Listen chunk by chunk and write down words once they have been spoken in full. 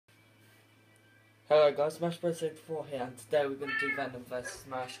Hello guys, Smash Bros. 4 here, and today we're going to do Venom vs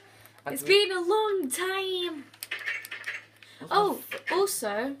Smash. And It's been a long time! Oh,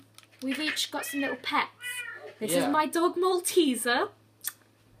 also, we've each got some little pets. This is my dog Malteser,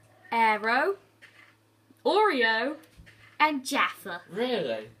 Aero, Oreo, and Jaffa.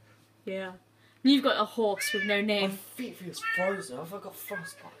 Really? Yeah. You've got a horse with no name. My feet feels frozen. Have I got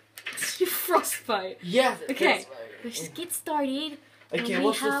frostbite? Frostbite? Yes, okay, let's get started. Okay, we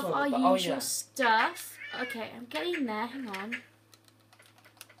what's have this our one? usual stuff. Okay, I'm getting there. Hang on.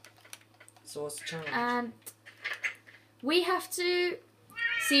 So what's the challenge? And we have to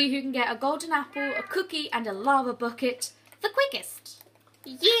see who can get a golden apple, a cookie, and a lava bucket the quickest.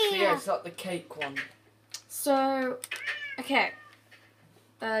 Yeah. So yeah, it's like the cake one. So, okay.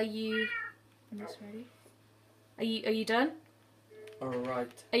 Are you almost ready? Are you done?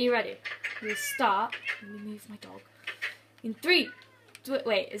 Alright. Are you ready? We'll start. Let me move my dog. In 3.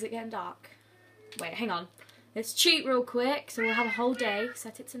 Wait, is it getting dark? Wait, hang on. Let's cheat real quick, so we'll have a whole day.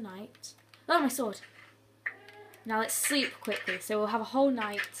 Set it to night. Oh, my sword. Now let's sleep quickly, so we'll have a whole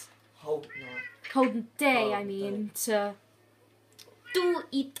night. Whole night. Whole day, I mean, to do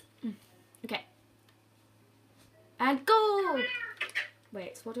it. Okay. And go!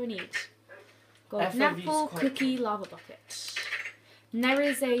 Wait, so what do I need? Golden apple, cookie, lava bucket. And there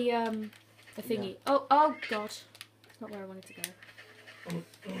is a thingy. Yeah. Oh god. It's not where I wanted to go.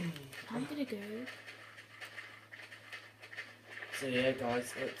 I'm gonna go. So yeah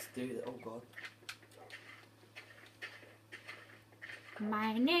guys, let's do that. Oh god.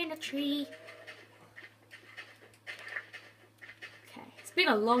 Mine in a tree. Okay. It's been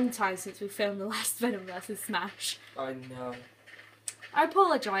a long time since we filmed the last Venom vs Smash. I know. I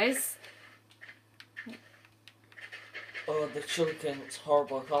apologise. Oh, the sugarcane looks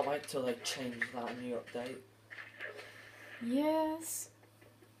horrible. I can't wait till they change that in the update. Yes.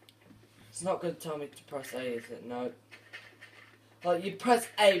 It's not going to tell me to press A, is it? No. Like, you press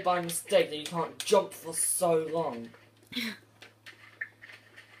A by mistake and you can't jump for so long.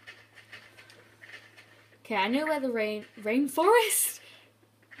 Okay, I know where the rainforest?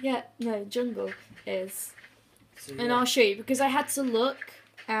 Yeah, no, jungle is. So, yeah. And I'll show you, because I had to look,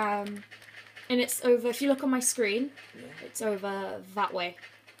 and it's over, if you look on my screen, it's over that way.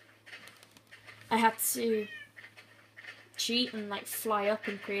 I had to cheat and like fly up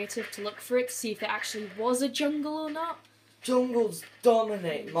in creative to look for it to see if it actually was a jungle or not. Jungles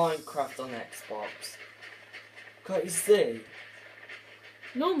dominate Minecraft on Xbox. Can't you see?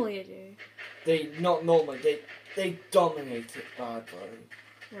 Normally I do. Not normally, they dominate it badly.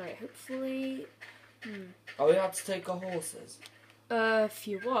 Right, hopefully... Are we allowed to take our horses? If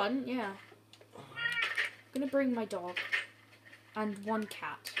you want, yeah. I'm gonna bring my dog. And one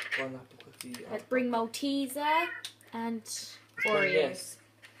cat. One apple cookie. Let's bring Malteser and Oreo. Yes.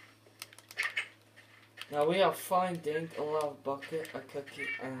 Now we are finding a lava bucket, a cookie,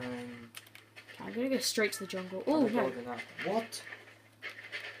 and... Okay, I'm gonna go straight to the jungle. Oh, no. Golden apple. What?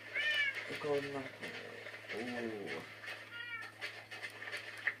 A golden apple.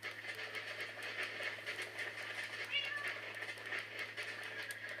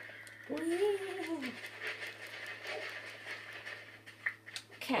 Ooh.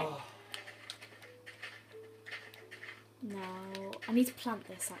 Okay. Oh. Now, I need to plant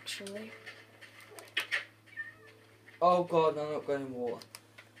this actually. Oh god, I'm not going in water.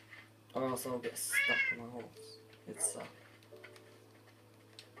 Or else I'll get stuck on my horse. It's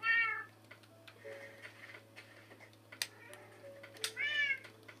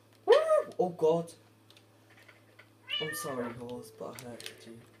Woo! Oh god. I'm sorry, horse, but I hurted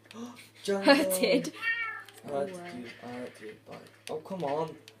you. Hurted? I hurted you. Bye. Oh, come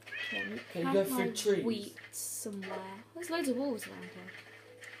on. Can you go through trees? Wheat somewhere. There's loads of wolves around here.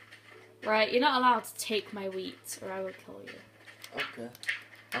 Right, you're not allowed to take my wheat or I will kill you. Okay.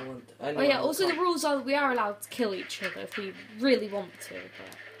 Oh yeah, also the rules are that we are allowed to kill each other if we really want to,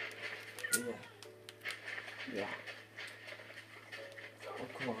 but... Yeah. Oh,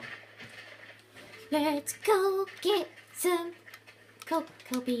 come on. Let's go get some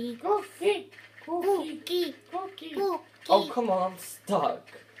cocoa beans. Cookie. Oh, come on, I'm stuck.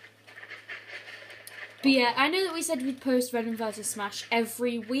 But yeah, I know that we said we'd post Venom vs Smash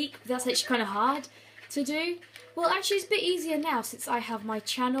every week, but that's actually kind of hard to do. Well, actually, it's a bit easier now since I have my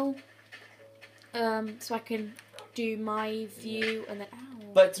channel, so I can do my view and then.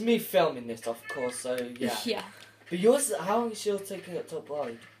 Ow. But it's me filming this, of course. So yeah. Yeah. But yours, how long is yours taking it to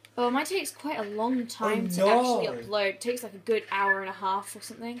upload? Oh, mine takes quite a long time to actually upload. It takes like a good hour and a half or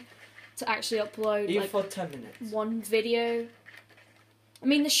something to actually upload. Even like, for 10 minutes. One video. I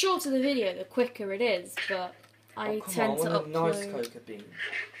mean, the shorter the video, the quicker it is, but I tend to upload... nice cocoa beans.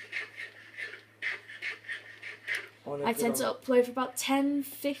 I tend to upload for about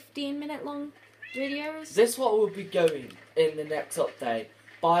 10-15 minute long videos. This what will be going in the next update.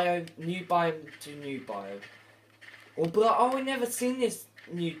 Biome, new biome to new biome. Well, but I've never seen this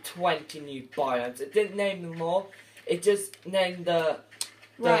new 20 new biomes. It didn't name them all. It just named the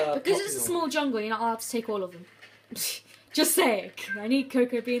right, because it's a popular small jungle, you're not allowed to take all of them. Just saying. I need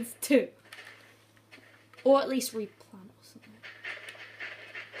cocoa beans too. Or at least replant or something.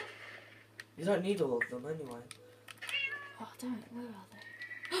 You don't need all of them anyway. Oh, damn it. Where are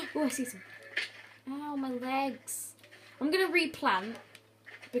they? Oh, I see some. Ow, my legs. I'm going to replant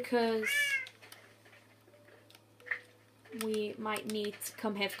because we might need to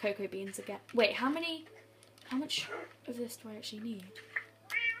come here for cocoa beans again. Wait, how much of this do I actually need?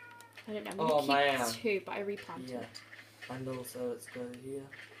 I don't know. I'm going to keep 2, but I replanted. Yeah. And also, let's go here.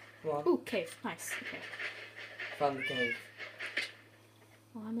 Come on. Ooh, cave. Nice. Okay. Found the cave.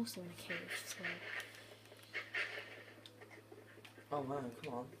 Well, I'm also in a cave, so... Oh man,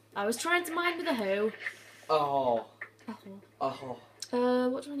 come on. I was trying to mine with a hoe. Oh. Oh.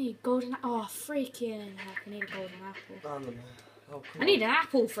 What do I need? Golden... Oh, freaking heck. I need a golden apple. I don't know. Oh, come I need an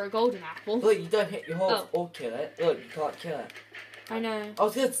apple for a golden apple. Look, you don't hit your horse or kill it. Look, you can't kill it. I know. I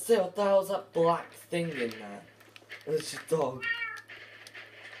was going to say, what the hell's that black thing in there? It's your dog.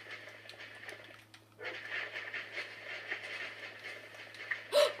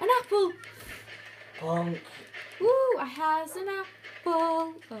 An apple! Punk. Woo, I has an apple.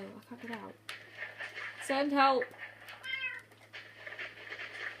 Oh, I can't get out. Send help.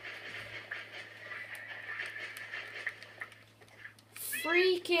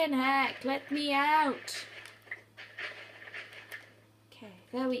 Freaking heck, let me out. Okay,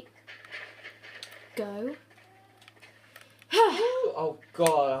 there we go. Oh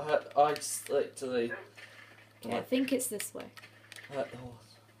god, I just literally... Okay, I think it's this way. hurt the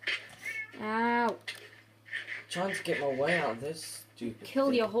horse. Ow. Trying to get my way out of this stupid Kill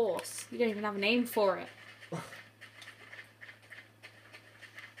thing. your horse. You don't even have a name for it.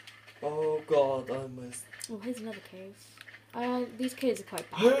 Oh god, I almost... Oh, here's another cave. These caves are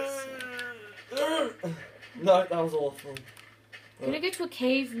quite bad. So. No, that was awful. Can I go to a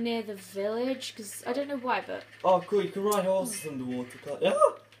cave near the village? Because I don't know why, but... Oh cool, you can ride horses underwater, can't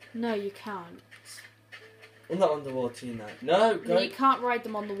you? No, you can't. Well, not underwater, you know. No, go... No, you can't ride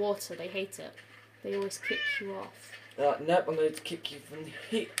them on the water. They hate it. They always kick you off. Nope, I'm going to kick you from the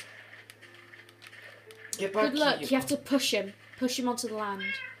hip. Get back Good luck. here, You have to push him. Push him onto the land.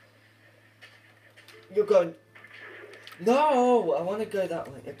 You're going... No! I want to go that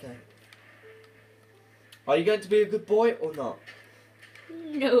way. Okay. Are you going to be a good boy or not?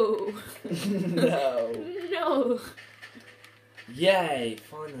 No. No. No. Yay!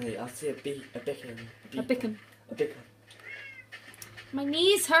 Finally, I see a beacon. A beacon. A beacon. My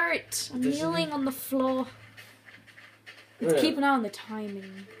knees hurt. I'm kneeling on the floor. Really? Keep an eye on the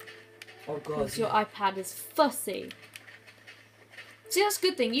timing. Oh god. Because your iPad is fussy. See, that's a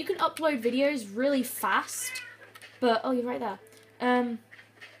good thing. You can upload videos really fast. But, oh, you're right there.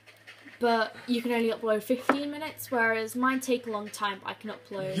 But you can only upload 15 minutes, whereas mine take a long time, but I can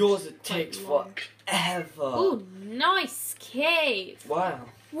upload... Yours it takes forever. Oh, nice cave. Wow.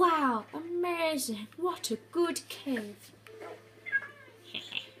 Wow, amazing. What a good cave. I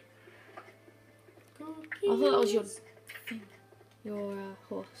thought that was your thing. Your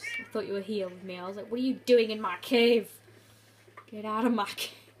horse. I thought you were here with me. I was like, what are you doing in my cave? Get out of my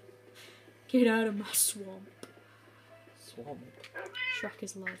cave. Get out of my swamp. Swamp. Shrek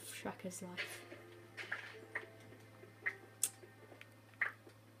is love. Shrek is life.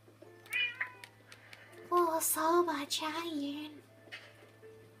 Oh, so much iron.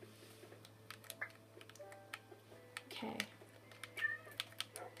 Okay.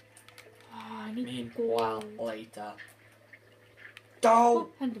 Oh, I need Meanwhile, gold. later. Oh,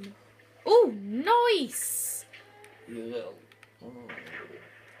 Go! Enderman. Oh, nice! You little...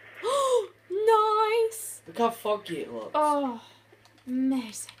 Nice! Look how foggy it looks. Oh,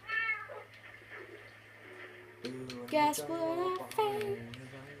 amazing. Ooh, Guess and what I I found?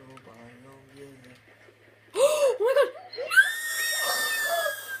 Yeah. Oh my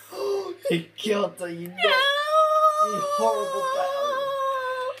god! He killed her, you know. No! You horrible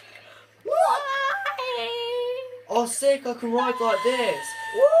bastard. Why? Oh, sick, I can ride like this.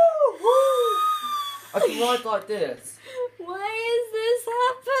 Woo! Woo! I can ride like this. Why has this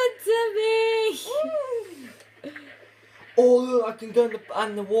happened to me? Oh, look, I can go in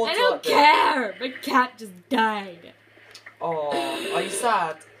the water I don't like this. care! My cat just died. Oh, are you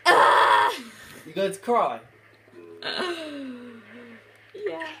sad? Ah! You going to cry?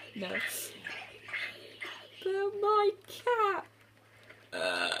 Yeah. No. But my cat.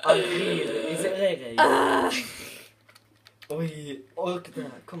 I hear it. Is it lady? Oi, oh, look at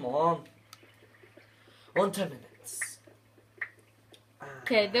that. Come on. 1 10 minutes.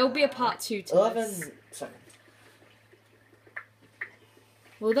 Okay, there will be a part 2 to 11 this. seconds.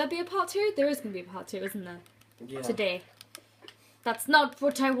 Will there be a part 2? There is going to be a part 2, isn't there? Yeah. Today. That's not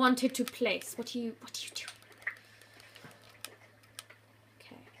what I wanted to place. What do you do?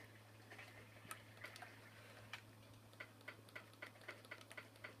 Okay.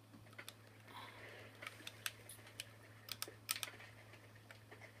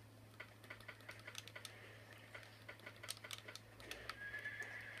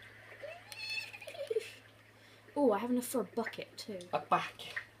 Oh, I have enough for a bucket too. A back.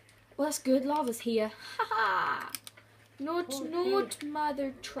 Well, that's good. Lava's here. Ha ha! Not, Okay. not,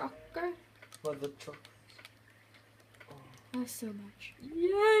 mother trucker. Mother truck. Oh, so much.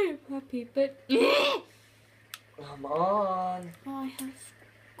 Yay! I'm happy, but Come on. I have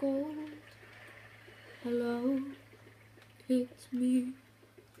gold. Hello, it's me.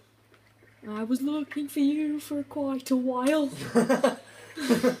 I was looking for you for quite a while.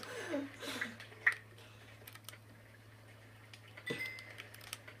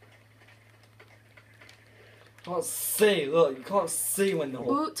 Can't see. Look, you can't see when the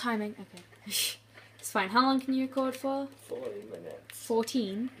Oh, timing. Okay. It's fine. How long can you record for? 40 minutes.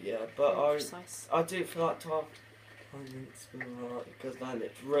 14. Yeah, but Very precise. I do it for like 12 minutes because then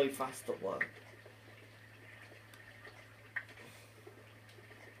it's really fast at work.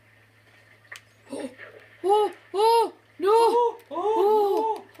 Oh, oh, no!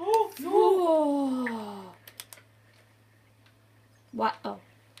 Oh, no! Oh. What? Oh.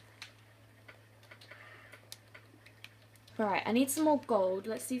 Alright, I need some more gold.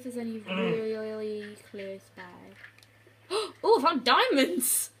 Let's see if there's any really close by. Oh, I found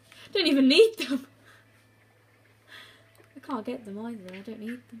diamonds! Don't even need them. I can't get them either. I don't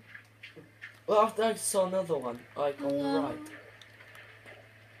need them. Well, I saw another one, like on the Hello? right.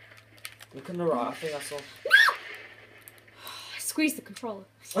 Look on the right, I think I saw. I squeezed the controller.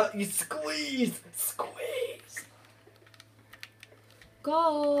 You squeeze! Squeeze!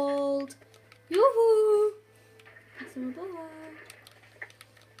 Gold! Yoo-hoo!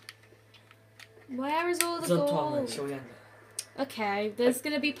 Where is all the gold? Shall we end? Okay, there's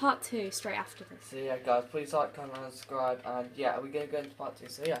gonna be part 2 straight after this. So yeah, guys, please like, comment, and subscribe, and yeah, we're gonna go into part 2.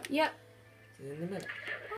 So yeah, Yep. see you in a minute.